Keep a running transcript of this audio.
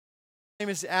My name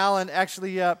is Alan.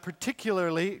 Actually,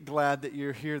 particularly glad that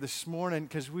you're here this morning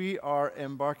because we are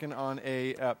embarking on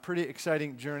a pretty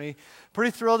exciting journey. Pretty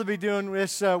thrilled to be doing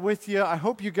this with you. I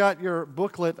hope you got your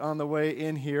booklet on the way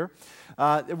in here.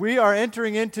 We are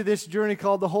entering into this journey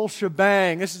called the whole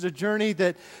shebang. This is a journey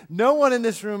that no one in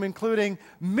this room, including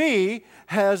me,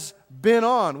 has been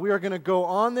on. We are going to go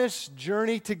on this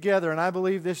journey together, and I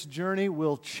believe this journey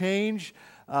will change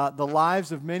the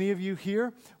lives of many of you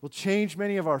here, will change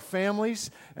many of our families,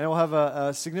 and it will have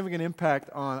a significant impact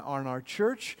on our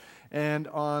church and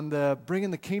on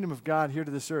bringing the kingdom of God here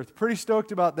to this earth. Pretty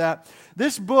stoked about that.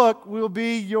 This book will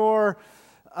be your,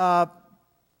 your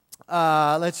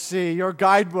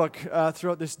guidebook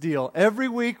throughout this deal. Every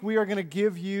week we are going to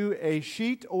give you a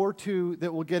sheet or two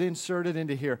that will get inserted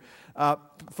into here.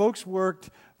 Folks worked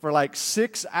for like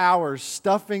 6 hours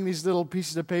stuffing these little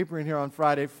pieces of paper in here on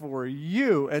Friday for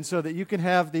you, and so that you can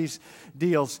have these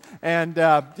deals. And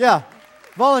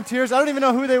volunteers, I don't even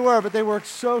know who they were, but they worked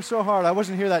so hard. I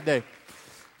wasn't here that day.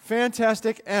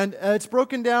 Fantastic. And it's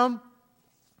broken down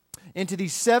into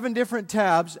these 7 different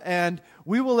tabs, and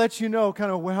we will let you know kind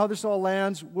of how this all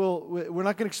lands. We're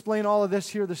not going to explain all of this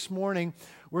here this morning.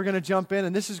 We're going to jump in,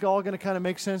 and this is all going to kind of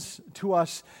make sense to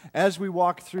us as we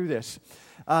walk through this.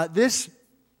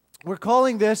 We're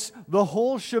calling this the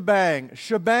whole shebang.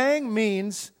 Shebang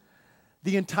means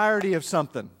the entirety of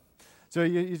something. So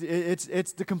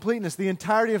it's the completeness, the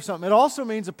entirety of something. It also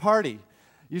means a party.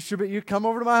 You come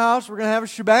over to my house, we're going to have a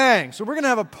shebang. So we're going to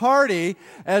have a party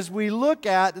as we look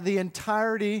at the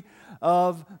entirety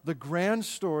of the grand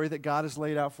story that God has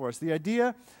laid out for us. The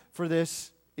idea for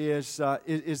this is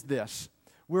this.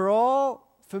 We're all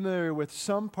familiar with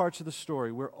some parts of the story.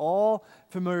 We're all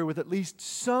familiar with at least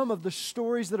some of the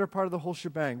stories that are part of the whole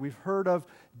shebang. We've heard of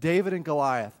David and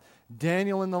Goliath,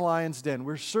 Daniel in the lion's den.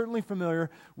 We're certainly familiar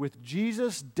with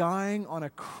Jesus dying on a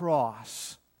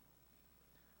cross.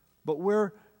 But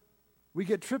where we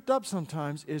get tripped up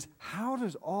sometimes is, how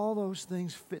does all those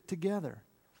things fit together?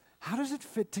 How does it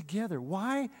fit together?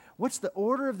 Why? What's the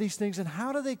order of these things, and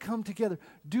how do they come together?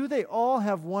 Do they all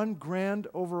have one grand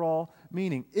overall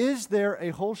meaning? Is there a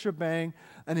whole shebang,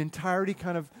 an entirety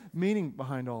kind of meaning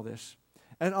behind all this?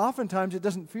 And oftentimes it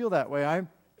doesn't feel that way. I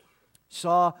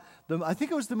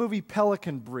think it was the movie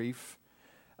Pelican Brief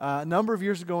a number of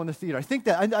years ago in the theater. I think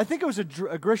it was a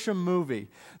Grisham movie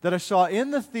that I saw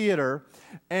in the theater,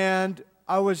 and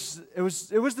it was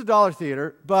the Dollar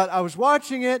Theater, but I was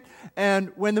watching it,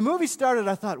 and when the movie started,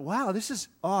 I thought, wow, this is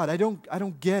odd. I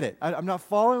don't get it. I'm not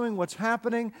following what's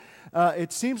happening.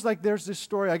 It seems like there's this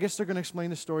story. I guess they're going to explain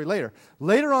the story later.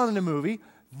 Later on in the movie,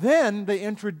 then they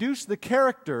introduce the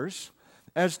characters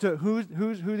as to who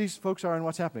these folks are and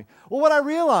what's happening. Well, what I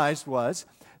realized was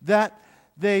that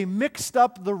they mixed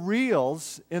up the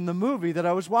reels in the movie that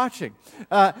I was watching.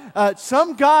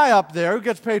 Some guy up there who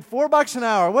gets paid $4 an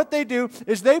hour, what they do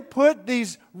is they put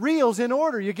these reels in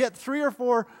order. You get 3 or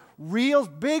 4 reels,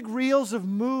 big reels of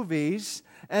movies,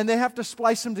 and they have to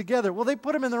splice them together. Well, they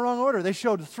put them in the wrong order. They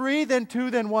showed 3, then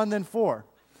 2, then 1, then 4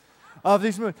 of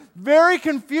these movies. Very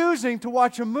confusing to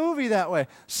watch a movie that way.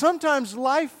 Sometimes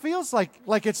life feels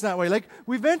like it's that way. Like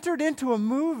we've entered into a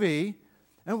movie,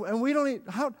 and we don't even,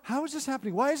 how is this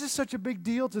happening? Why is this such a big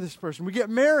deal to this person? We get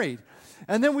married,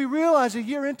 and then we realize a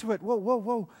year into it,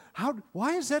 whoa,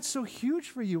 why is that so huge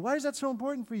for you? Why is that so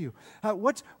important for you?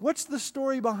 What's the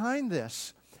story behind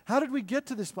this? How did we get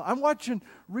to this? I'm watching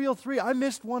Reel 3. I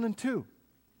missed 1 and 2.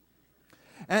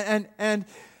 And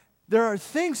there are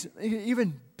things,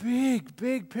 even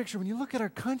big picture, when you look at our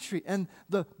country and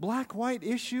the black-white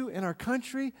issue in our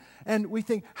country, and we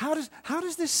think, how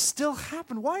does this still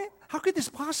happen? How could this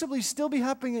possibly still be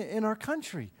happening in our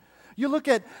country? You look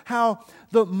at how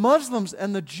the Muslims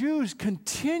and the Jews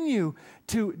continue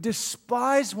to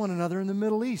despise one another in the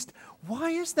Middle East.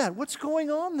 Why is that? What's going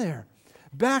on there?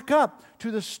 Back up to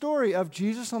the story of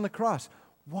Jesus on the cross.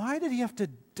 Why did he have to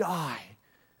die?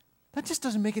 That just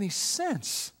doesn't make any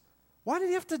sense. Why did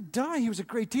he have to die? He was a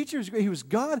great teacher. He was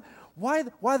God. Why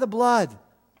the blood?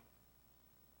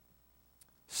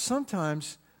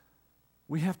 Sometimes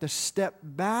we have to step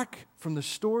back from the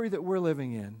story that we're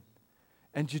living in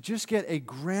and to just get a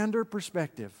grander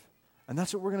perspective. And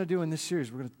that's what we're going to do in this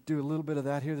series. We're going to do a little bit of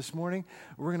that here this morning.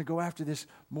 We're going to go after this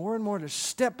more and more to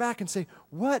step back and say,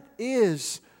 what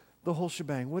is the whole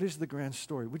shebang? What is the grand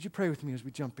story? Would you pray with me as we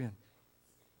jump in?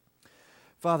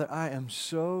 Father, I am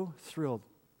so thrilled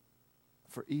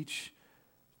for each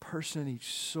person,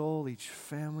 each soul, each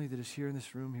family that is here in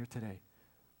this room here today.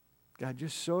 God,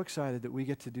 just so excited that we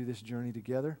get to do this journey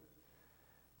together.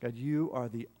 God, you are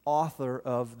the author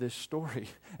of this story,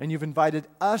 and you've invited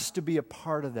us to be a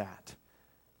part of that.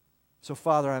 So,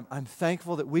 Father, I'm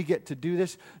thankful that we get to do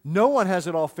this. No one has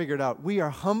it all figured out. We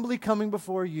are humbly coming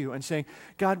before you and saying,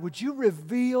 God, would you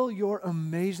reveal your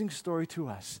amazing story to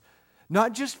us?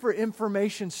 Not just for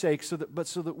information's sake, but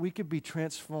so that we could be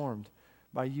transformed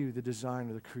by you, the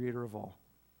designer, the creator of all.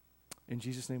 In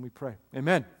Jesus' name we pray.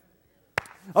 Amen.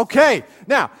 Okay,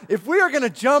 now, if we are going to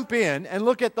jump in and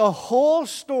look at the whole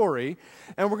story,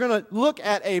 and we're going to look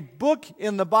at a book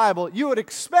in the Bible, you would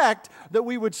expect that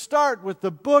we would start with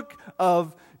the book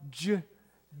of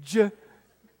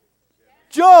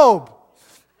Job.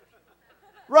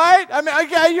 Right? I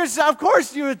mean, of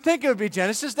course you would think it would be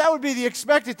Genesis. That would be the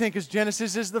expected thing, because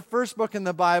Genesis is the first book in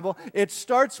the Bible. It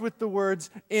starts with the words,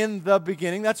 in the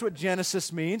beginning. That's what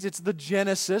Genesis means. It's the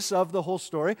genesis of the whole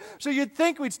story. So you'd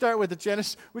think we'd start with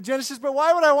Genesis, but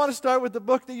why would I want to start with the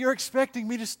book that you're expecting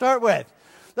me to start with?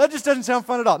 That just doesn't sound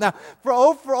fun at all. Now, for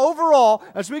overall,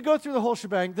 as we go through the whole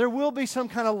shebang, there will be some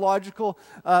kind of logical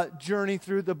journey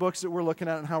through the books that we're looking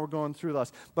at and how we're going through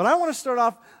those. But I want to start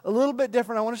off a little bit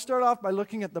different. I want to start off by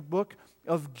looking at the book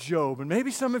of Job. And maybe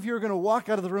some of you are going to walk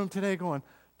out of the room today going,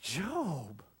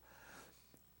 Job?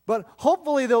 But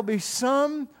hopefully there'll be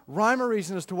some rhyme or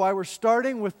reason as to why we're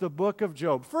starting with the book of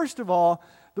Job. First of all,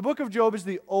 the book of Job is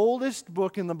the oldest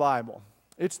book in the Bible.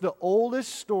 It's the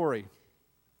oldest story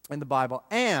in the Bible.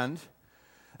 And,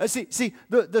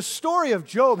 the story of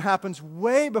Job happens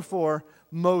way before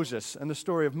Moses and the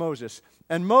story of Moses.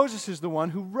 And Moses is the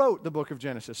one who wrote the book of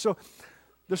Genesis. So,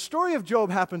 the story of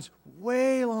Job happens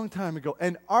way long time ago.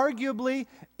 And arguably,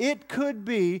 it could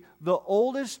be the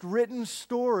oldest written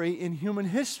story in human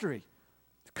history.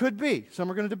 It could be. Some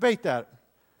are going to debate that.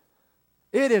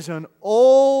 It is an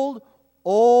old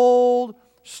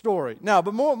story. Now,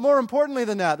 but more importantly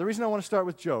than that, the reason I want to start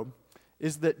with Job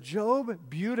is that Job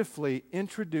beautifully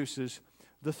introduces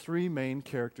the three main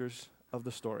characters of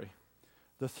the story.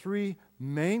 The three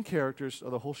main characters of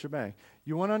the whole shebang.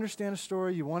 You want to understand a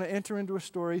story, you want to enter into a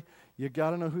story, you got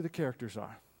to know who the characters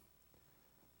are.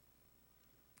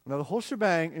 Now, the whole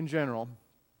shebang in general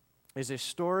is a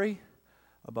story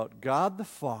about God the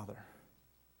Father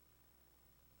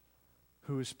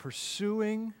who is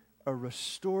pursuing a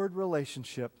restored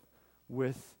relationship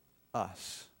with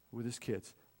us, with his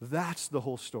kids. That's the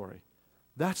whole story.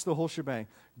 That's the whole shebang.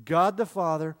 God the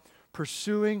Father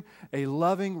pursuing a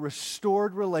loving,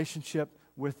 restored relationship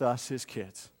with us, his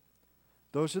kids.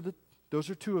 Those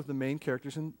are two of the main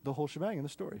characters in the whole shebang in the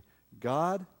story.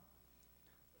 God,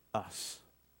 us.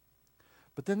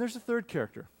 But then there's a third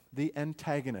character, the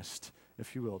antagonist,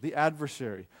 if you will, the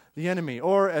adversary, the enemy.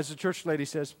 Or, as the church lady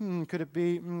says, could it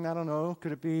be, I don't know,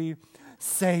 could it be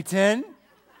Satan?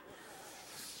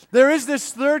 There is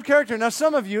this third character. Now,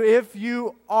 some of you, if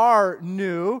you are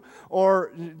new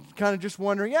or kind of just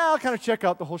wondering, I'll kind of check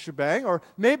out the whole shebang, or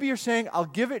maybe you're saying, I'll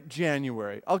give it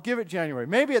January.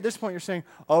 Maybe at this point you're saying,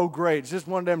 oh, great, it's just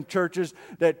one of them churches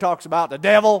that talks about the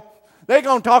devil. They're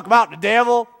going to talk about the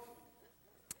devil.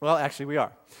 Well, actually, we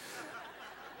are.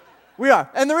 We are.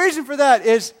 And the reason for that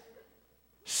is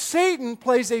Satan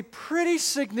plays a pretty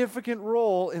significant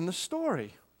role in the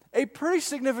story, a pretty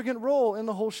significant role in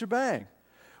the whole shebang.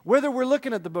 Whether we're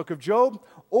looking at the book of Job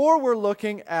or we're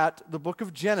looking at the book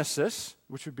of Genesis,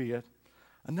 which would be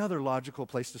another logical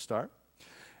place to start,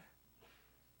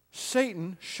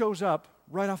 Satan shows up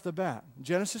right off the bat. In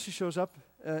Genesis, he shows up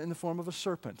in the form of a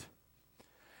serpent.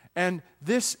 And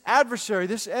this adversary,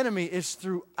 this enemy, is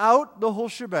throughout the whole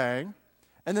shebang,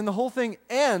 and then the whole thing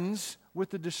ends with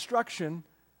the destruction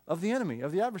of the enemy,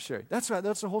 of the adversary. That's right,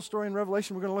 that's the whole story in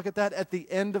Revelation. We're going to look at that at the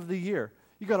end of the year.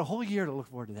 You got a whole year to look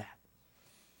forward to that.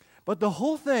 But the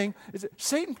whole thing is that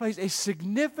Satan plays a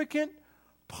significant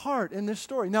part in this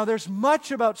story. Now, there's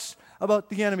much about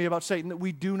the enemy, about Satan, that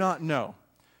we do not know.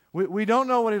 We don't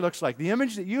know what he looks like. The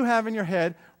image that you have in your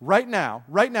head right now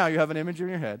you have an image in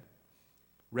your head.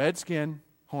 Red skin,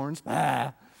 horns,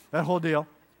 that whole deal.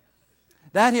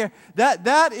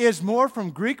 That is more from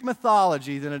Greek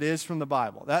mythology than it is from the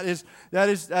Bible. That is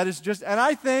just, and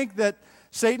I think that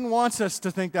Satan wants us to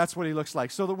think that's what he looks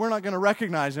like, so that we're not going to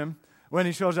recognize him when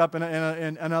he shows up in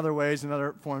other ways, in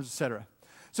other forms, etc.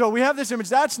 So we have this image.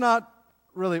 That's not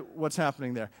really what's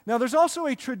happening there. Now, there's also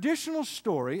a traditional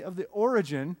story of the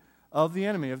origin of the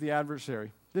enemy, of the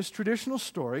adversary. This traditional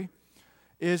story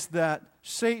is that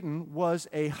Satan was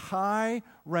a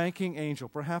high-ranking angel,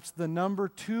 perhaps the number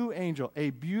 2 angel, a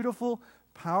beautiful,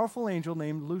 powerful angel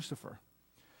named Lucifer.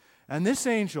 And this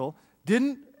angel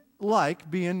didn't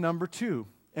like being number 2.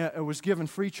 It was given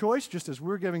free choice, just as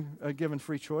we're given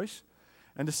free choice,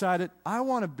 and decided, I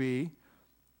want to be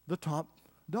the top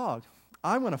dog.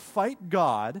 I'm going to fight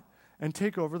God and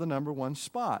take over the number 1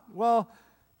 spot. Well,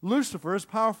 Lucifer, as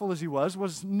powerful as he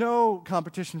was no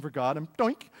competition for God. And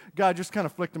doink, God just kind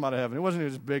of flicked him out of heaven. It wasn't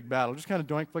this big battle. Just kind of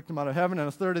doink, flicked him out of heaven, and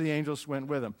a third of the angels went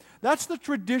with him. That's the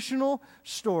traditional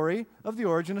story of the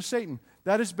origin of Satan.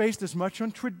 That is based as much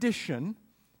on tradition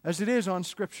as it is on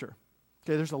Scripture.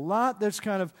 Okay, there's a lot that's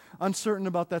kind of uncertain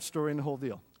about that story and the whole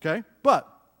deal. Okay? But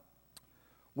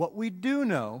what we do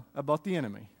know about the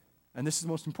enemy, and this is the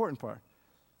most important part,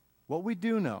 what we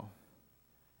do know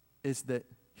is that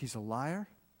he's a liar,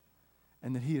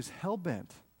 and that he is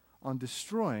hell-bent on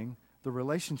destroying the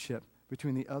relationship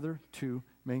between the other two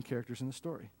main characters in the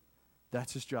story.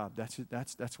 That's his job.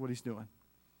 That's what he's doing.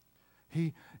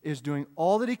 He is doing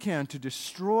all that he can to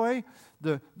destroy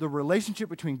the relationship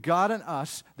between God and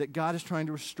us that God is trying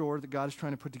to restore, that God is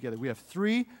trying to put together. We have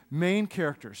three main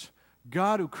characters.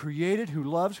 God who created, who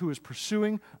loves, who is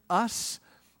pursuing us,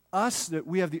 that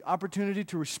we have the opportunity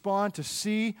to respond, to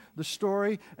see the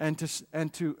story, and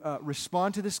to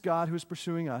respond to this God who is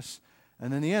pursuing us.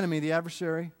 And then the enemy, the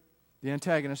adversary, the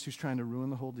antagonist who's trying to ruin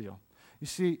the whole deal. You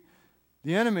see,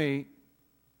 the enemy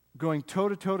going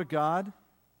toe-to-toe to God,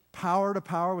 power to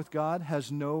power with God,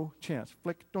 has no chance.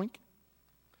 Flick, doink.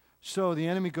 So the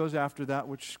enemy goes after that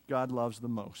which God loves the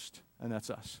most, and that's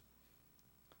us.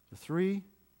 The three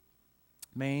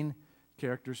main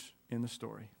characters in the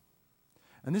story.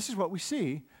 And this is what we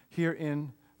see here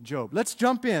in Job. Let's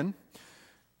jump in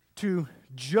to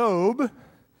Job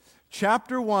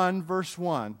chapter 1, verse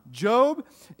 1. Job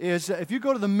is, if you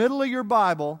go to the middle of your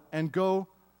Bible and go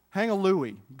hang a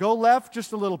Louie, go left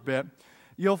just a little bit,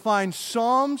 you'll find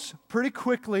Psalms pretty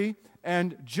quickly,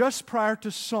 and just prior to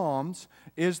Psalms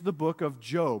is the book of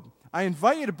Job. I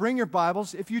invite you to bring your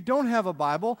Bibles. If you don't have a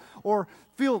Bible or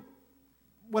feel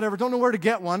don't know where to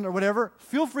get one or whatever,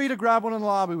 feel free to grab one in the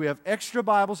lobby. We have extra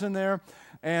Bibles in there.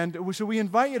 And so we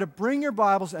invite you to bring your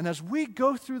Bibles. And as we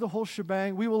go through the whole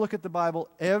shebang, we will look at the Bible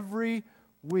every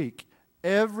week,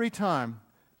 every time.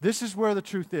 This is where the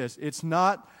truth is. It's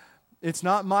not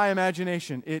my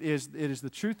imagination. It is the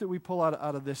truth that we pull out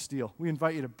of this deal. We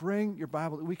invite you to bring your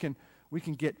Bible. We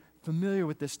can get familiar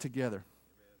with this together.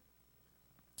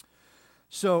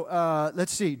 So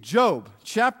let's see. Job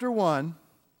chapter 1.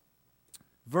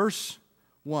 Verse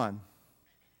 1.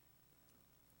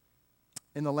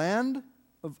 In the land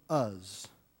of Uz,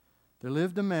 there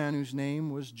lived a man whose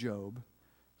name was Job.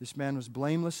 This man was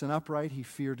blameless and upright. He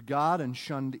feared God and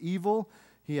shunned evil.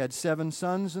 He had 7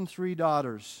 sons and 3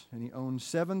 daughters, and he owned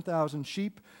 7,000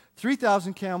 sheep,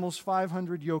 3,000 camels,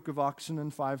 500 yoke of oxen,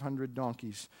 and 500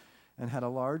 donkeys, and had a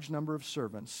large number of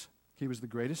servants. He was the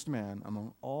greatest man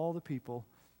among all the people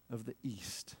of the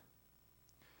East.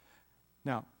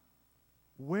 Now,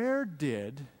 where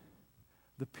did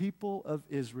the people of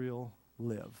Israel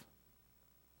live?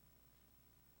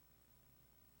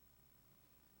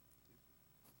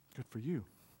 Good for you.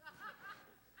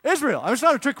 Israel. It's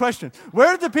not a trick question.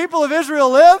 Where did the people of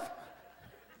Israel live?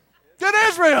 In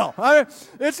Israel.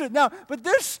 But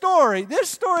this story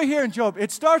here in Job,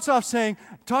 it starts off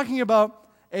talking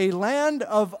about a land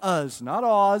of Uz, not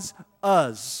Oz,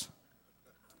 Uz.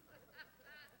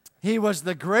 He was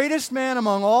the greatest man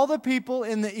among all the people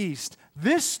in the East.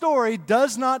 This story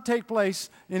does not take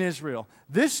place in Israel.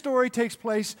 This story takes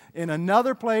place in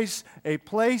another place, a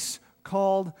place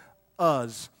called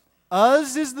Uz.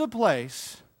 Uz is the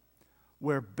place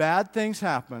where bad things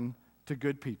happen to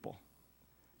good people.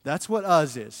 That's what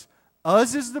Uz is.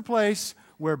 Uz is the place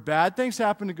where bad things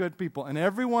happen to good people. And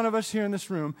every one of us here in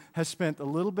this room has spent a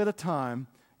little bit of time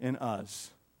in Uz.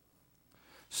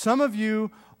 Some of you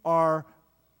are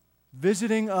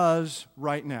visiting us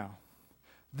right now.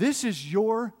 This is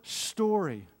your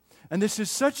story. And this is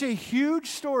such a huge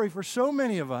story for so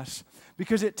many of us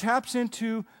because it taps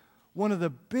into one of the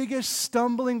biggest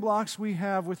stumbling blocks we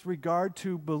have with regard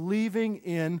to believing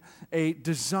in a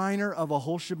designer of a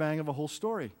whole shebang, of a whole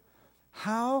story.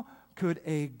 How could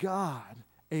a God,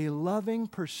 a loving,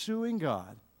 pursuing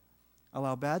God,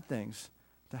 allow bad things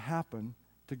to happen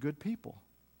to good people?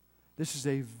 This is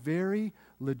a very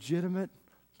legitimate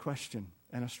question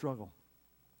and a struggle.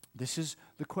 This is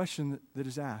the question that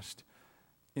is asked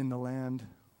in the land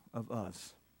of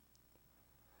Uz.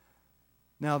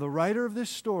 Now, the writer of this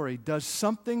story does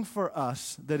something for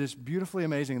us that is beautifully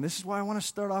amazing. And this is why I want to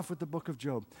start off with the book of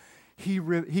Job.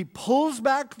 He pulls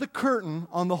back the curtain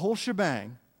on the whole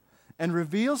shebang and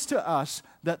reveals to us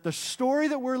that the story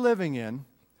that we're living in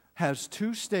has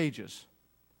 2 stages.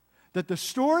 That the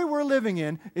story we're living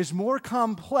in is more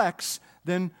complex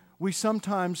than we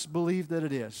sometimes believe that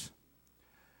it is.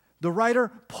 The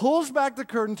writer pulls back the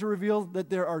curtain to reveal that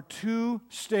there are 2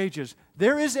 stages.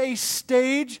 There is a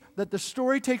stage that the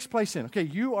story takes place in. Okay,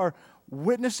 you are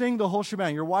witnessing the whole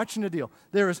shebang. You're watching the deal.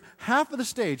 There is half of the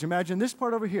stage. Imagine this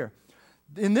part over here.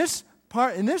 In this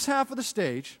half of the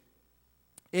stage,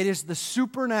 it is the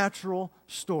supernatural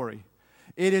story.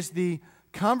 It is the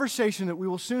conversation that we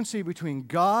will soon see between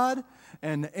God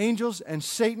and the angels and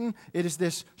Satan. It is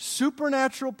this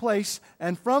supernatural place,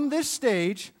 and from this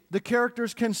stage, the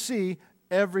characters can see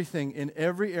everything in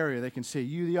every area. They can see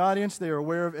you, the audience. They are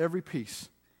aware of every piece.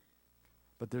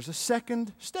 But there's a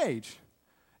second stage.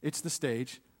 It's the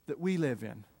stage that we live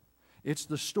in. It's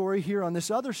the story here on this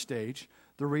other stage,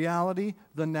 the reality,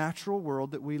 the natural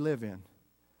world that we live in.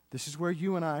 This is where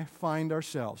you and I find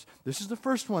ourselves. This is the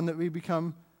first one that we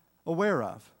become aware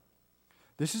of.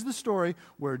 This is the story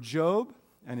where Job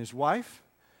and his wife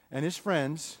and his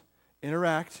friends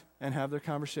interact and have their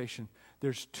conversation.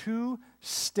 There's two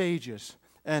stages.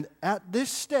 And at this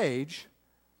stage,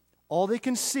 all they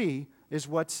can see is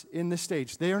what's in this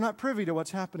stage. They are not privy to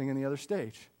what's happening in the other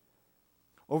stage.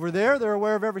 Over there, they're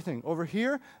aware of everything. Over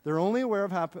here, they're only aware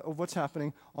of what's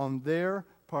happening on their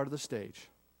part of the stage.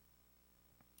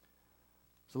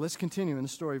 So let's continue in the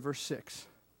story, verse 6.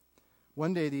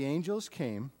 One day the angels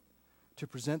came to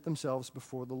present themselves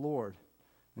before the Lord,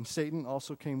 and Satan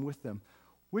also came with them.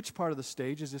 Which part of the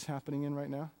stage is this happening in right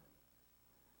now?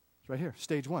 It's right here,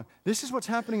 stage 1. This is what's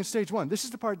happening in stage 1. This is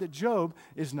the part that Job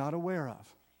is not aware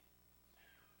of.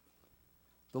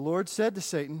 The Lord said to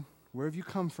Satan, "Where have you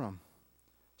come from?"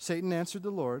 Satan answered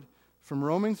the Lord, "From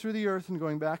roaming through the earth and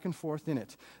going back and forth in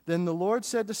it." Then the Lord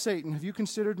said to Satan, "Have you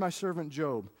considered my servant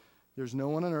Job? There's no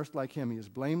one on earth like him. He is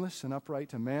blameless and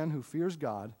upright, a man who fears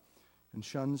God and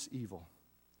shuns evil."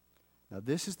 Now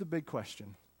this is the big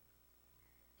question.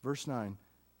 Verse 9,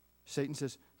 Satan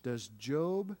says, "Does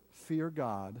Job fear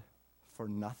God for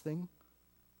nothing?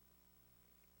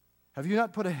 Have you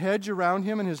not put a hedge around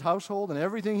him and his household and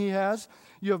everything he has?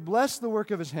 You have blessed the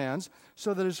work of his hands,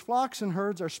 so that his flocks and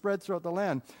herds are spread throughout the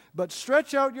land. But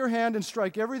stretch out your hand and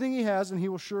strike everything he has, and he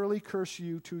will surely curse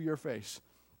you to your face."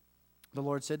 The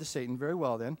Lord said to Satan, "Very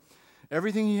well then,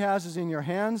 everything he has is in your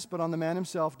hands, but on the man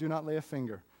himself do not lay a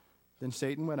finger." Then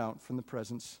Satan went out from the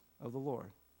presence of the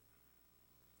Lord.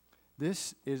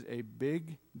 This is a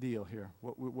big deal here,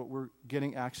 what we're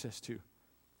getting access to.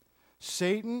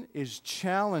 Satan is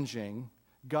challenging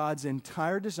God's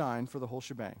entire design for the whole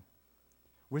shebang.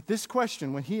 With this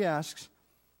question, when he asks,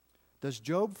 does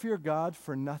Job fear God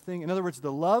for nothing? In other words,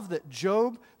 the love that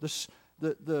Job,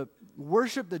 the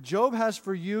worship that Job has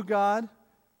for you, God,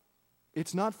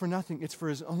 it's not for nothing. It's for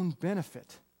his own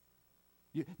benefit.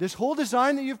 This whole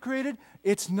design that you've created,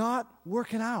 it's not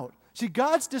working out. See,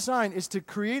 God's design is to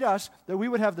create us that we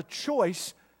would have the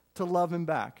choice to love him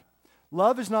back.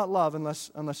 Love is not love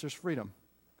unless there's freedom.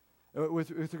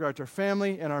 With regard to our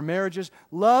family and our marriages,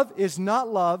 love is not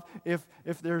love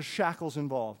if there's shackles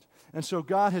involved. And so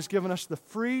God has given us the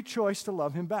free choice to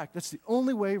love him back. That's the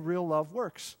only way real love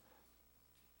works.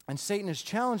 And Satan is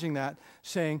challenging that,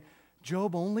 saying,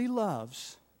 Job only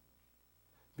loves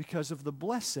because of the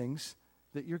blessings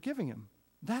that you're giving him.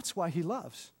 That's why he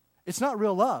loves. It's not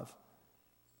real love.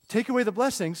 Take away the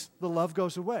blessings, the love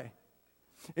goes away.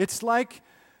 It's like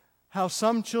how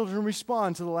some children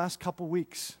respond to the last couple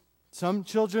weeks. Some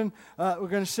children, we're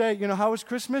going to say, how was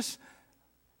Christmas?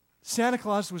 Santa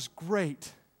Claus was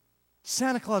great.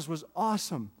 Santa Claus was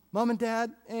awesome. Mom and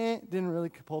Dad, didn't really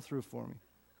pull through for me.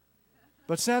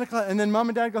 But Santa Claus, and then Mom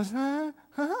and Dad goes,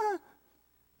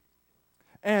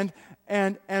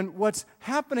 And what's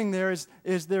happening there is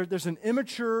there's an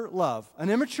immature love. An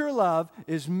immature love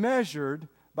is measured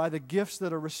by the gifts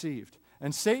that are received.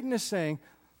 And Satan is saying,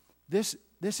 this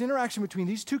interaction between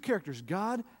these two characters,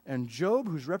 God and Job,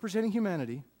 who's representing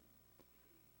humanity,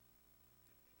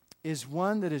 is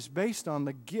one that is based on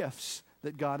the gifts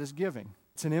that God is giving.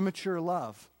 It's an immature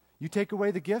love. You take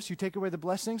away the gifts, you take away the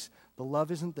blessings, the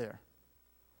love isn't there.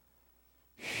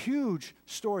 Huge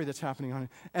story that's happening on it.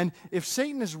 And if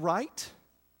Satan is right,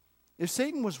 if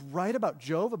Satan was right about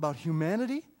Job, about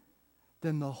humanity,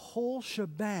 then the whole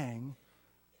shebang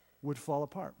would fall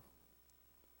apart.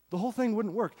 The whole thing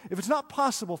wouldn't work. If it's not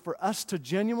possible for us to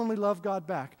genuinely love God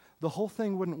back, the whole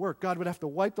thing wouldn't work. God would have to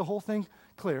wipe the whole thing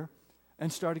clear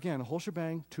and start again, a whole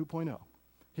shebang 2.0.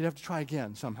 He'd have to try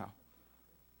again somehow.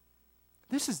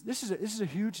 This is a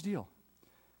huge deal.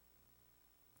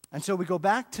 And so we go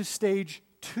back to stage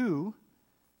 2,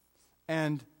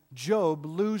 and Job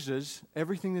loses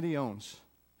everything that he owns.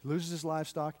 He loses his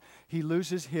livestock. He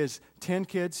loses his 10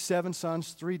 kids, 7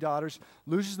 sons, 3 daughters,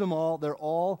 loses them all. They're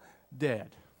all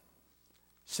dead.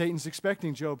 Satan's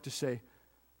expecting Job to say,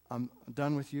 I'm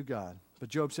done with you, God. But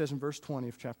Job says in verse 20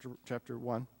 of chapter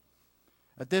 1,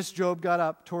 At this Job got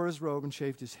up, tore his robe, and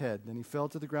shaved his head. Then he fell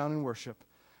to the ground in worship.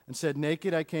 and said,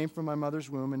 naked I came from my mother's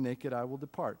womb, and naked I will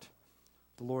depart.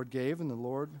 The Lord gave, and the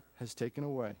Lord has taken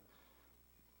away.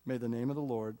 May the name of the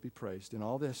Lord be praised. In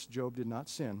all this, Job did not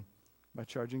sin by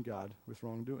charging God with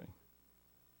wrongdoing.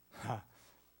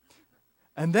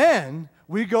 And then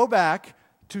we go back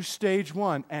to stage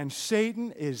one, and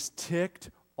Satan is ticked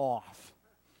off.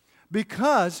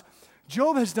 Because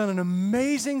Job has done an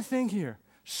amazing thing here.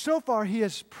 So far, he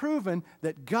has proven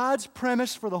that God's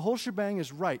premise for the whole shebang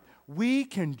is right. We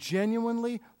can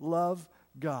genuinely love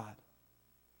God.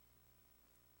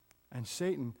 And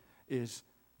Satan is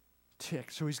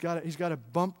ticked. So he's got to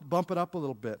bump it up a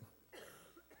little bit.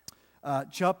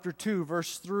 Chapter 2,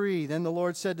 verse 3, then the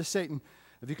Lord said to Satan,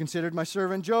 have you considered my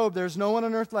servant Job? There is no one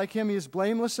on earth like him. He is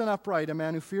blameless and upright, a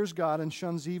man who fears God and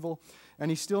shuns evil,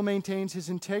 and he still maintains his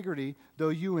integrity, though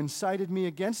you incited me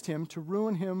against him to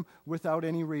ruin him without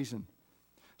any reason.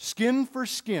 Skin for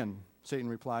skin, Satan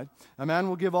replied. A man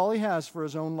will give all he has for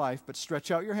his own life, but stretch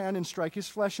out your hand and strike his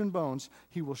flesh and bones.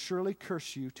 He will surely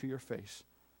curse you to your face.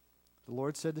 The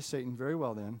Lord said to Satan, very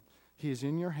well then, he is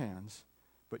in your hands,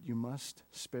 but you must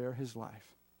spare his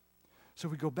life. So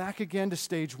we go back again to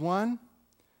stage one.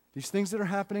 These things that are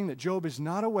happening that Job is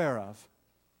not aware of.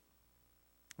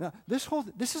 Now, this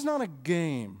is not a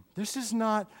game. This is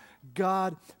not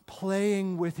God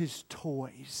playing with his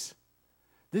toys.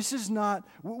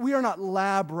 We are not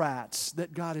lab rats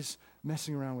that God is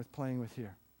messing around with, playing with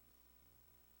here.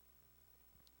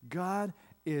 God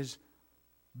is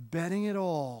betting it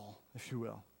all, if you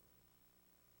will,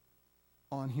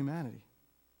 on humanity.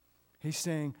 He's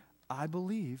saying, I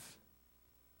believe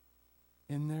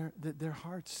that their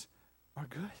hearts are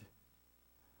good.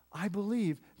 I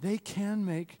believe they can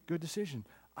make good decisions.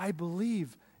 I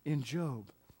believe in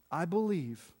Job. I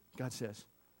believe, God says,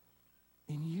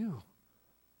 in you.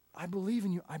 I believe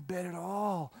in you. I bet it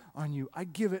all on you. I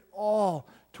give it all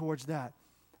towards that.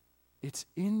 It's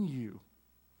in you.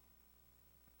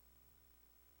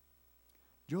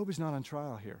 Job is not on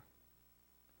trial here.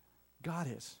 God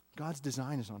is. God's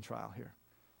design is on trial here.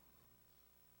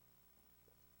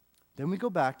 Then we go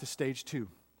back to stage two,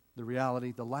 the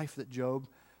reality, the life that Job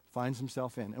finds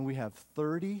himself in. And we have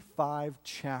 35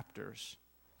 chapters.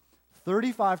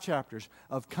 35 chapters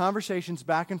of conversations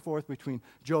back and forth between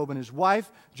Job and his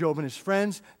wife, Job and his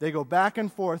friends. They go back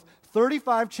and forth.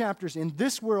 35 chapters in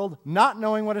this world, not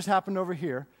knowing what has happened over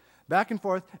here. Back and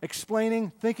forth,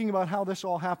 explaining, thinking about how this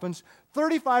all happens.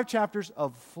 35 chapters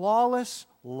of flawless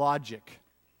logic.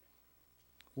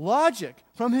 Logic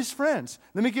from his friends.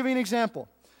 Let me give you an example.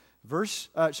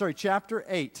 Chapter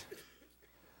 8.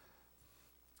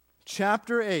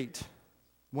 Chapter 8.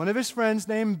 One of his friends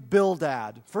named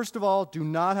Bildad. First of all, do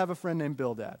not have a friend named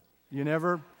Bildad. You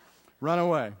never run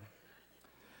away.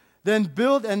 Then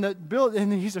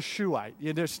and he's a Shuhite.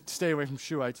 You just stay away from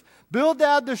Shuhites.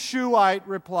 Bildad the Shuhite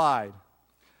replied,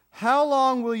 how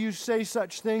long will you say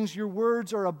such things? Your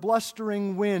words are a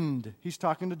blustering wind. He's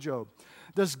talking to Job.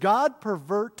 Does God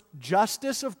pervert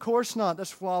justice? Of course not.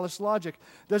 That's flawless logic.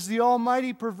 Does the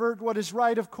Almighty pervert what is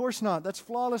right? Of course not. That's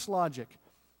flawless logic.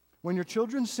 When your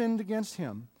children sinned against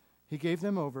him, he gave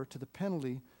them over to the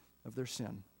penalty of their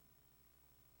sin.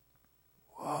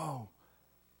 Whoa.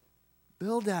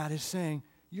 Bildad is saying,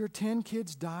 your 10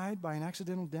 kids died by an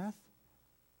accidental death?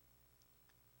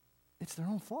 It's their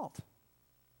own fault.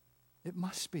 It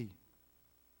must be.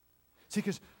 See,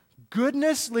 because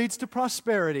goodness leads to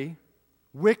prosperity.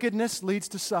 Wickedness leads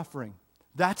to suffering.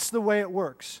 That's the way it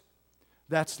works.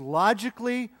 That's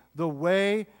logically the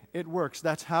way it works.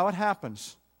 That's how it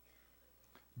happens.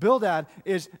 Bildad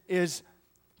is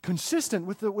consistent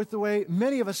with the way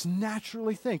many of us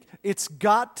naturally think. It's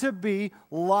got to be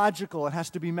logical. It has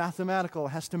to be mathematical. It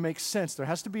has to make sense. There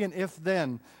has to be an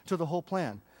if-then to the whole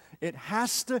plan.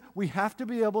 We have to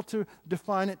be able to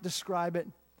define it, describe it,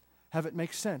 have it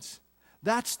make sense.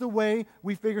 That's the way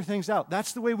we figure things out.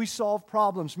 That's the way we solve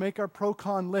problems, make our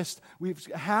pro-con list.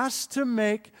 It has to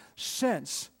make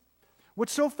sense.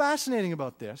 What's so fascinating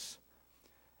about this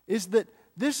is that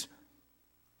this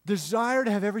desire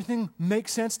to have everything make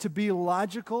sense, to be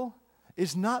logical,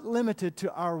 is not limited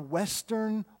to our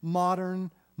Western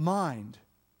modern mind.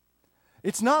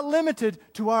 It's not limited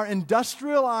to our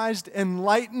industrialized,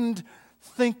 enlightened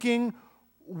thinking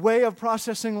way of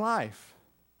processing life.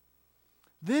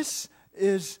 This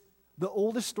is the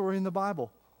oldest story in the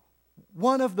Bible.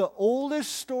 One of the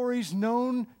oldest stories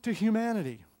known to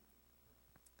humanity.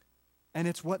 And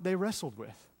it's what they wrestled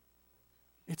with.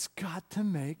 It's got to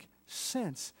make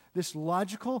sense. This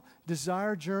logical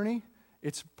desire journey,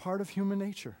 it's part of human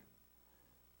nature.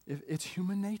 It's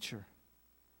human nature.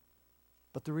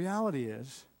 But the reality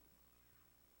is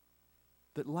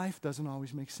that life doesn't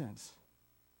always make sense.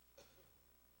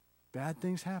 bad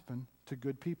things happen to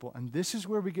good people. And this is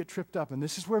where we get tripped up. And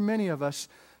this is where many of us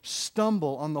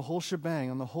stumble on the whole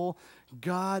shebang, on the whole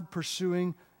God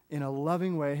pursuing in a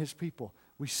loving way His people.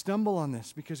 We stumble on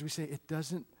this because we say it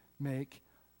doesn't make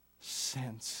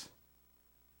sense.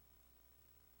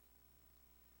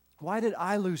 Why did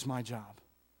I lose my job?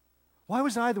 Why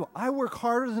was I the one? I work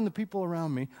harder than the people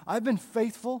around me. I've been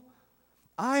faithful.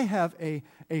 I have a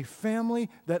family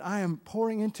that I am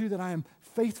pouring into, that I am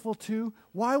faithful to.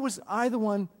 Why was I the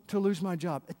one to lose my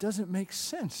job? It doesn't make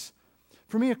sense.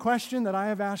 For me, a question that I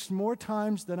have asked more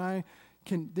times than I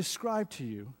can describe to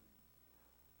you.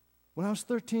 When I was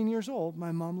 13 years old,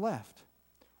 my mom left.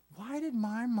 Why did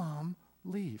my mom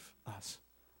leave us?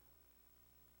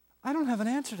 I don't have an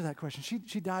answer to that question.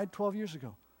 She died 12 years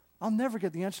ago. I'll never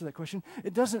get the answer to that question.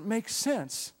 It doesn't make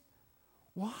sense.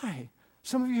 Why?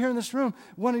 Some of you here in this room,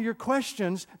 one of your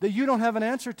questions that you don't have an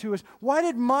answer to is, why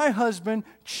did my husband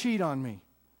cheat on me?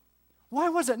 Why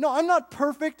was it? No, I'm not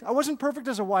perfect. I wasn't perfect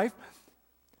as a wife.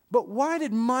 But why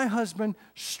did my husband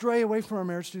stray away from our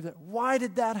marriage to do that? Why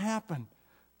did that happen?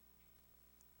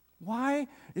 Why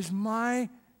is my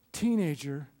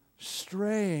teenager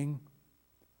straying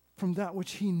from that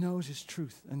which he knows is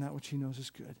truth and that which he knows is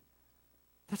good?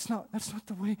 That's not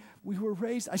the way we were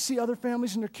raised. I see other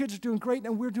families and their kids are doing great,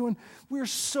 and we're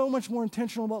so much more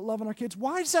intentional about loving our kids.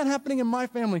 Why is that happening in my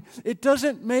family? It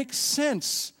doesn't make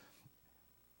sense.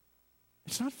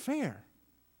 It's not fair.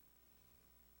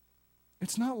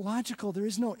 It's not logical. There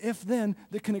is no if-then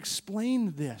that can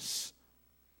explain this.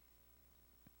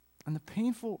 And the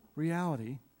painful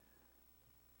reality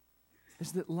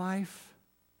is that life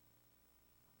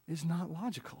is not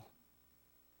logical.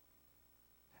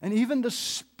 And even the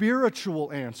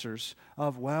spiritual answers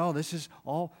of, well, this is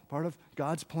all part of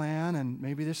God's plan, and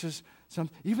maybe this is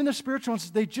something, even the spiritual answers,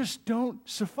 they just don't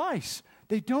suffice.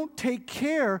 They don't take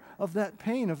care of that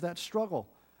pain, of that struggle,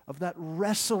 of that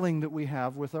wrestling that we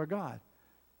have with our God.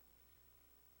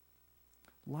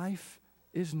 Life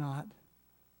is not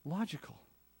logical.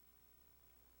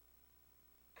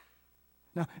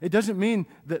 Now, it doesn't mean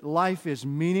that life is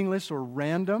meaningless or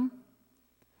random.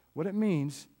 What it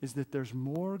means is that there's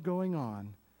more going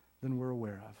on than we're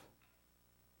aware of.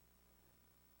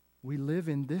 We live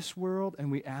in this world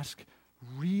and we ask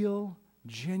real,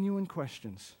 genuine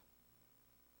questions.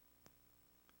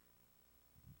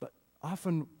 But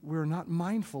often we're not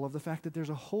mindful of the fact that there's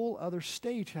a whole other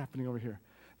stage happening over here.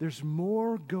 There's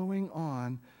more going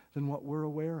on than what we're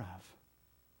aware of.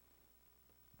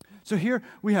 So here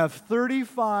we have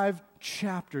 35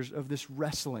 chapters of this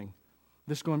wrestling,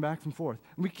 this going back and forth.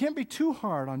 And we can't be too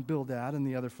hard on Bildad and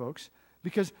the other folks,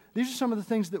 because these are some of the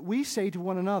things that we say to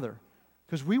one another,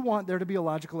 because we want there to be a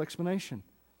logical explanation.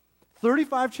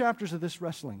 35 chapters of this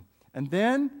wrestling. And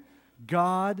then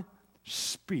God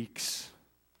speaks.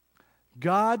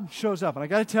 God shows up. And I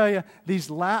got to tell you,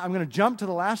 I'm going to jump to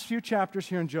the last few chapters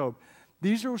here in Job.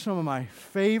 These are some of my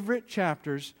favorite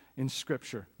chapters in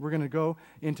Scripture. We're going to go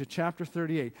into chapter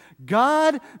 38.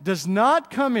 God does not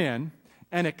come in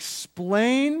and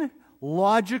explain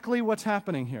logically what's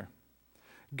happening here.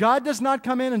 God does not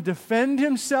come in and defend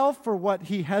Himself for what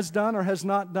He has done or has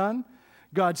not done.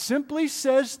 God simply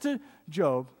says to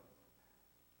Job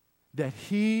that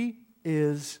He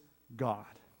is God.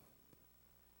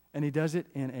 And He does it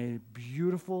in a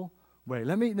beautiful way.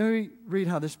 Let me read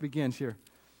how this begins here.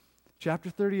 Chapter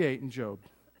 38 in Job.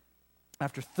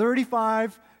 After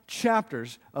 35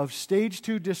 chapters of stage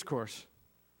 2 discourse,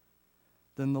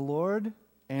 then the Lord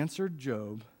answered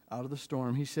Job out of the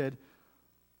storm. He said,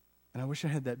 and I wish I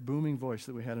had that booming voice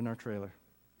that we had in our trailer.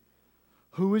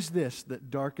 Who is this that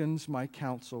darkens my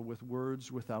counsel with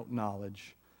words without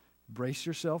knowledge? Brace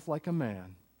yourself like a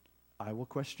man. I will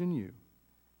question you,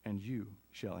 and you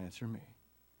shall answer me.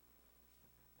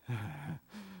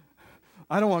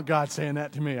 I don't want God saying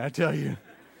that to me, I tell you.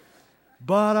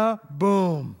 Bada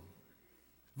boom.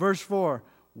 Verse 4,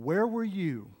 where were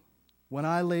you when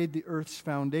I laid the earth's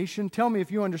foundation? Tell me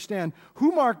if you understand.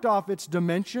 Who marked off its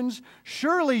dimensions?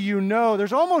 Surely you know.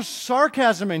 There's almost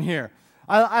sarcasm in here.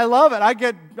 I love it. I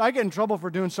get in trouble for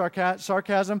doing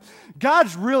sarcasm.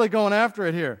 God's really going after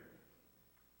it here.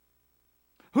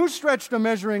 Who stretched a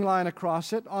measuring line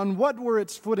across it? On what were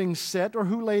its footings set? Or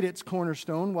who laid its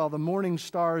cornerstone while the morning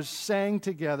stars sang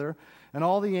together and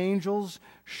all the angels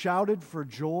shouted for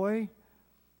joy?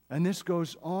 And this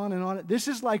goes on and on. This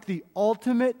is like the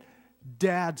ultimate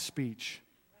dad speech.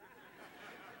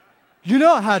 You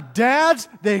know how dads,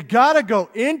 they got to go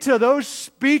into those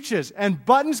speeches and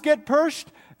buttons get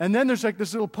pursed, and then there's like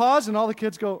this little pause and all the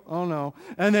kids go, oh no.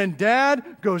 And then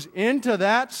dad goes into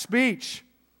that speech.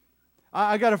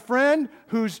 I got a friend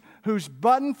whose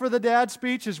button for the dad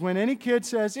speech is when any kid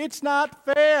says, "It's not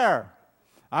fair."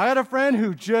 I got a friend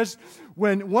who just,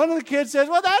 when one of the kids says,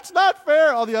 "Well, that's not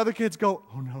fair," all the other kids go,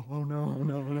 "Oh no, oh no, oh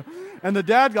no, oh no." And the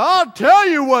dad goes, "I'll tell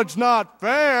you what's not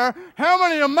fair. How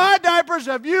many of my diapers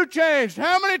have you changed?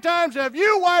 How many times have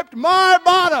you wiped my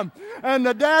bottom?" And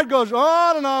the dad goes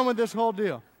on and on with this whole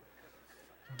deal.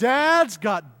 Dad's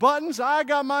got buttons. I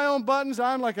got my own buttons.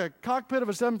 I'm like a cockpit of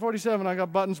a 747. I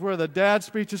got buttons where the dad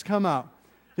speeches come out.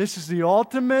 This is the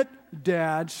ultimate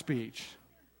dad speech.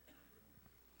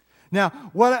 Now,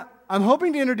 what I'm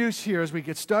hoping to introduce here as we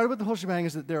get started with the whole shebang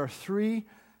is that there are three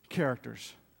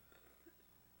characters: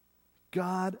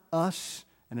 God, us,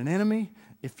 and an enemy.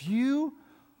 If you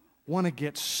want to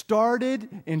get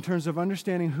started in terms of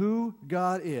understanding who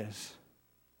God is,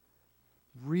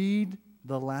 read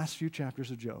the last few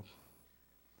chapters of Job.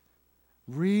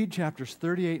 Read chapters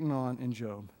 38 and on in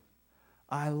Job.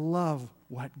 I love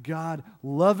what God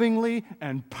lovingly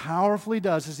and powerfully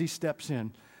does as He steps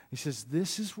in. He says,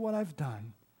 "This is what I've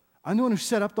done. I'm the one who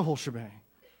set up the whole shebang."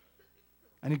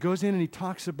 And He goes in and He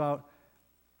talks about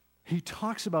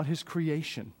His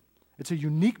creation. It's a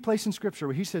unique place in Scripture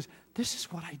where He says, "This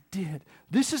is what I did.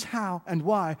 This is how and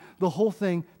why the whole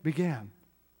thing began."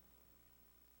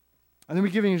 And then we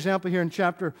give you an example here in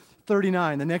chapter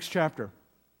 39, the next chapter.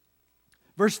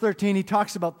 Verse 13, He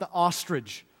talks about the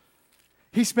ostrich.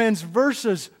 He spends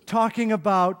verses talking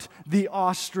about the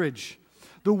ostrich.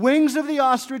 "The wings of the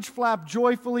ostrich flap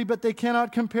joyfully, but they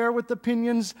cannot compare with the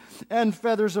pinions and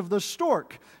feathers of the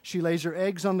stork. She lays her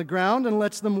eggs on the ground and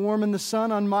lets them warm in the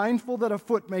sun, unmindful that a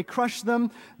foot may crush them,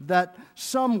 that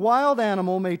some wild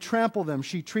animal may trample them.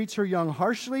 She treats her young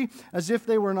harshly, as if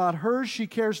they were not hers. She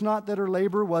cares not that her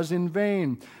labor was in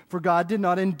vain. For God did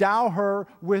not endow her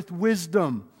with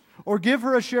wisdom, or give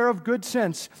her a share of good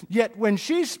sense. Yet when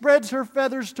she spreads her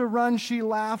feathers to run, she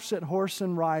laughs at horse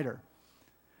and rider."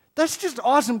 That's just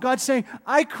awesome. God's saying,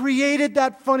 I created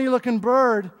that funny-looking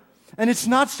bird, and it's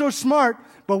not so smart,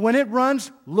 but when it runs,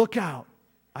 look out.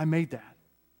 I made that.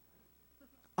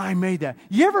 I made that.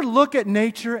 You ever look at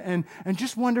nature and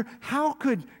just wonder, how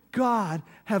could God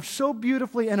have so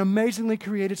beautifully and amazingly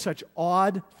created such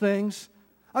odd things?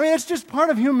 I mean, it's just part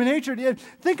of human nature.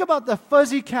 Think about the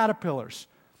fuzzy caterpillars.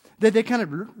 They kind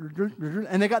of,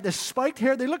 and they got this spiked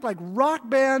hair. They look like rock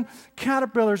band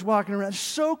caterpillars walking around.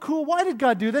 So cool. Why did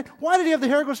God do that? Why did He have the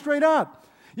hair go straight up?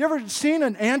 You ever seen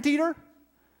an anteater?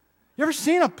 You ever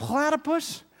seen a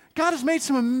platypus? God has made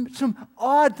some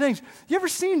odd things. You ever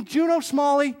seen Juno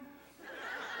Smalley?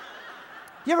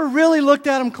 You ever really looked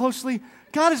at him closely?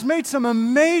 God has made some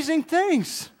amazing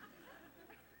things.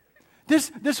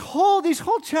 These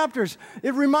whole chapters,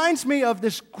 it reminds me of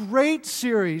this great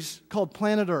series called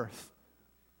Planet Earth.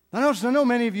 I know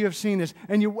many of you have seen this,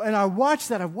 and I watched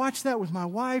that. I've watched that with my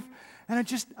wife,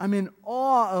 and I'm in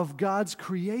awe of God's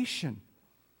creation.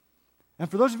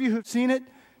 And for those of you who've seen it,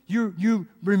 you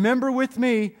remember with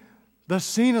me the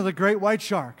scene of the great white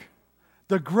shark.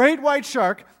 The great white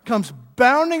shark comes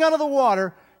bounding out of the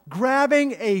water,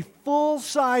 grabbing a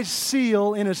full-size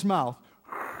seal in its mouth.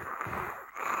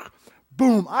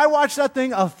 Boom. I watched that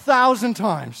thing 1,000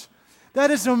 times.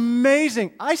 That is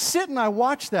amazing. I sit and I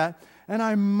watch that, and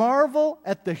I marvel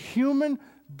at the human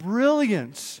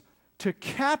brilliance to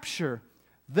capture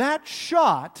that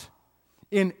shot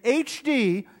in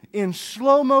HD in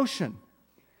slow motion.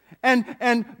 And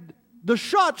the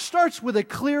shot starts with a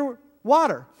clear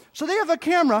water. So they have a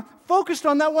camera focused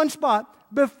on that one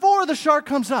spot before the shark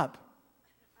comes up.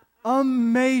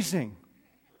 Amazing.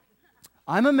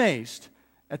 I'm amazed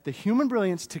at the human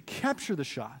brilliance to capture the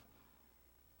shot.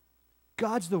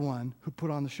 God's the one who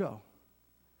put on the show.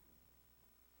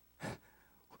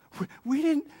 We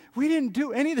didn't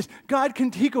do any of this.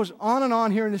 He goes on and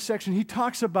on here in this section. He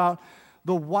talks about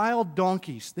the wild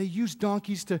donkeys. They use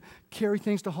donkeys to carry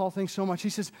things, to haul things so much. He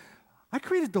says, I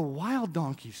created the wild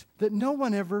donkeys that no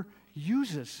one ever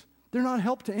uses. They're not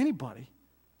help to anybody.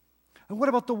 And what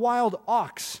about the wild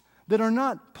ox that are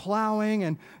not plowing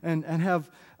and have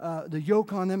the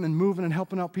yoke on them and moving and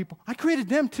helping out people? I created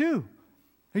them too.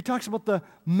 He talks about the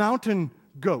mountain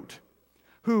goat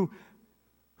who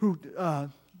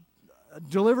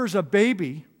delivers a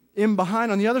baby in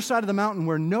behind on the other side of the mountain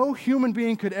where no human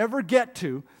being could ever get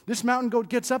to. This mountain goat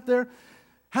gets up there,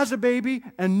 has a baby,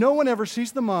 and no one ever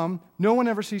sees the mom, no one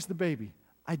ever sees the baby.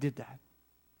 I did that.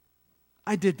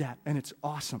 I did that, and it's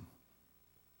awesome.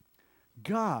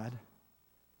 God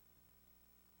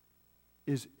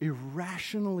is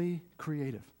irrationally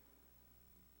creative.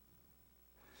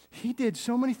 He did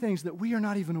so many things that we are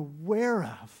not even aware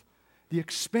of. The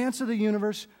expanse of the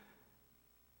universe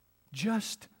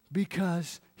just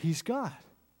Because He's God.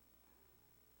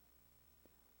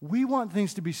 We want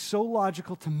things to be so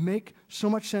logical, to make so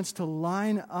much sense, to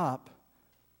line up.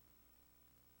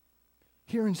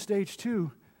 Here in stage 2,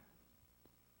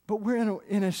 but we're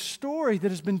in a story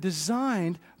that has been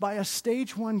designed by a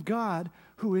stage 1 God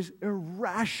who is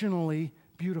irrationally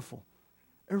beautiful,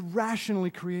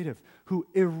 irrationally creative, who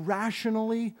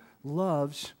irrationally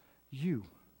loves you.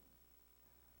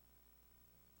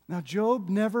 Now, Job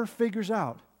never figures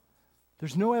out,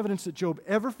 there's no evidence that Job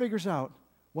ever figures out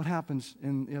what happens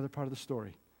in the other part of the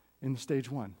story, in stage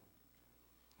 1.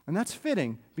 And that's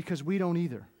fitting because we don't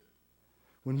either.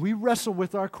 When we wrestle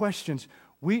with our questions,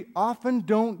 we often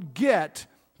don't get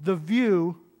the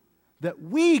view that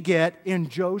we get in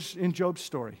Job's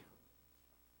story.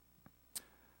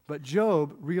 But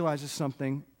Job realizes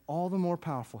something all the more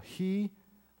powerful. He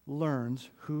learns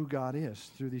who God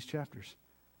is through these chapters.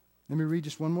 Let me read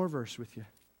just one more verse with you.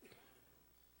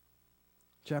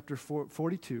 Chapter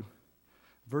 42,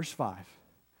 verse 5.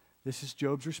 This is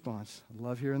Job's response. I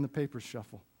love hearing the papers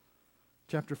shuffle.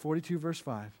 Chapter 42, verse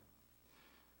 5.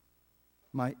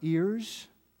 My ears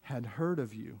had heard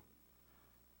of you,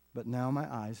 but now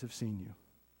my eyes have seen you.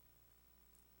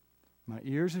 My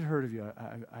ears had heard of you.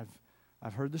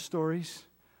 I've heard the stories.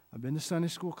 I've been to Sunday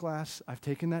school class. I've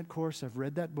taken that course. I've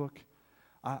read that book.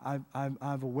 I've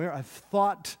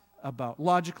thought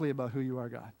logically about who you are,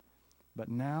 God. But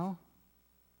now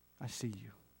I see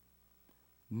you.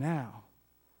 Now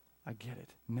I get it.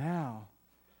 Now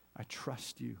I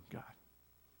trust you, God.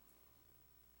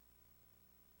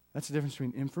 That's the difference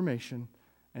between information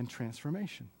and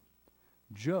transformation.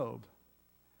 Job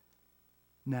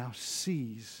now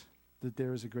sees that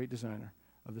there is a great designer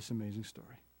of this amazing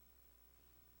story.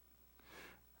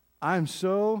 I'm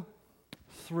so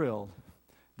thrilled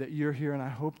that you're here, and I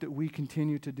hope that we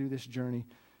continue to do this journey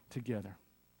together.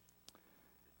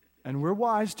 And we're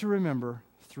wise to remember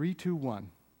 3, 2, 1.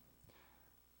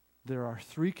 There are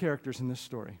 3 characters in this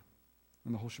story,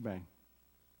 in the whole shebang.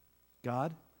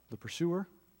 God, the pursuer,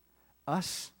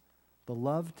 us, the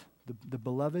loved, the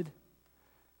beloved,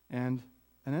 and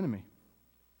an enemy.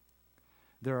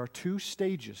 There are 2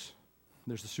 stages.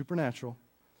 There's the supernatural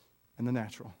and the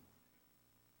natural.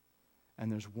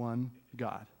 And there's one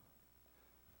God.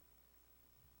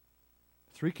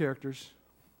 3 characters,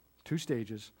 2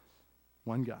 stages,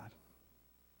 one God.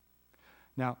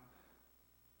 Now,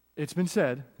 it's been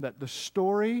said that the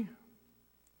story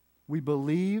we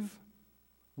believe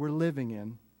we're living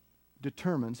in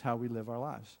determines how we live our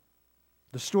lives.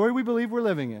 The story we believe we're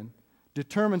living in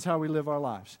determines how we live our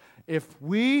lives. If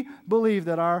we believe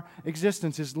that our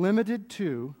existence is limited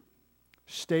to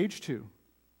stage 2,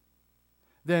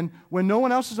 then when no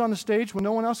one else is on the stage, when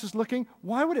no one else is looking,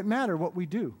 why would it matter what we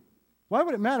do? Why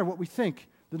would it matter what we think,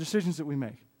 the decisions that we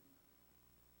make?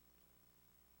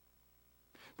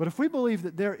 But if we believe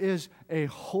that there is a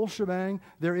whole shebang,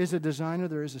 there is a designer,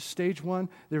 there is a stage 1,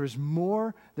 there is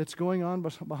more that's going on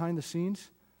behind the scenes,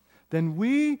 then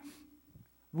we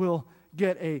will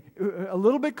get a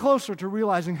little bit closer to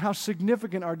realizing how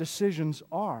significant our decisions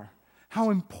are, how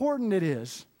important it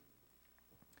is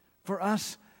for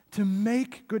us to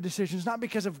make good decisions, not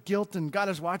because of guilt and God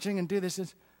is watching and do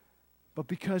this, but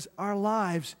because our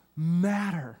lives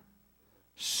matter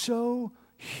so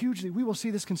hugely. We will see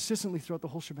this consistently throughout the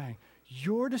whole shebang.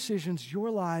 Your decisions,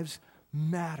 your lives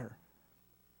matter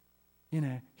in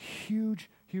a huge,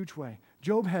 huge way.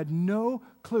 Job had no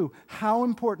clue how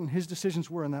important his decisions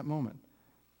were in that moment.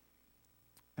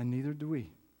 And neither do we.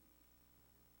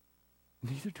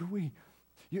 Neither do we.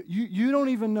 You don't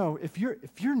even know. If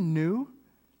you're new,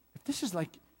 if this is like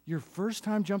your first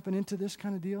time jumping into this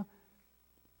kind of deal,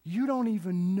 you don't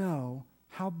even know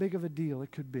how big of a deal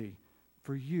it could be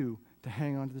for you to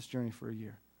hang on to this journey for a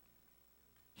year.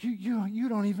 You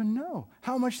don't even know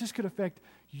how much this could affect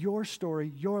your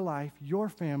story, your life, your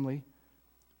family,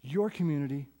 your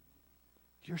community,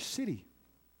 your city.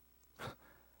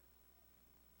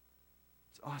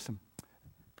 It's awesome.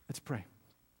 Let's pray.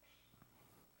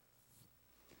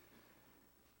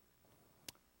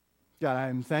 God,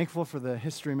 I'm thankful for the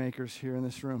history makers here in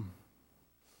this room.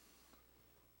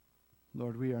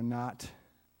 Lord, we are not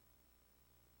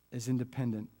as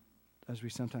independent as we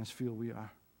sometimes feel we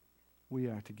are. We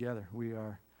are together. We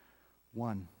are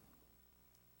one.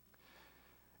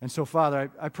 And so,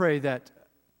 Father, I pray that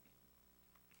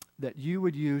you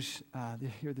would use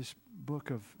this book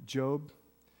of Job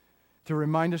to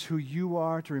remind us who you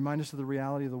are, to remind us of the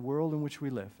reality of the world in which we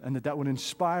live, and that would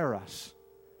inspire us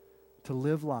to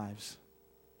live lives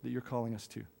that you're calling us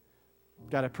to.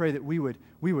 God, I pray that we would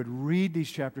read these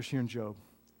chapters here in Job,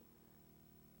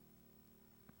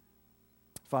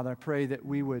 Father, I pray that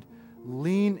we would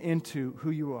lean into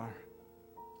who you are.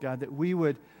 God, that we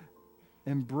would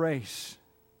embrace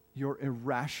your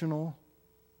irrational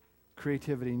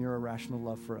creativity and your irrational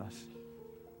love for us.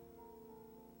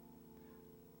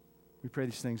 We pray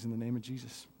these things in the name of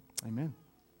Jesus. Amen.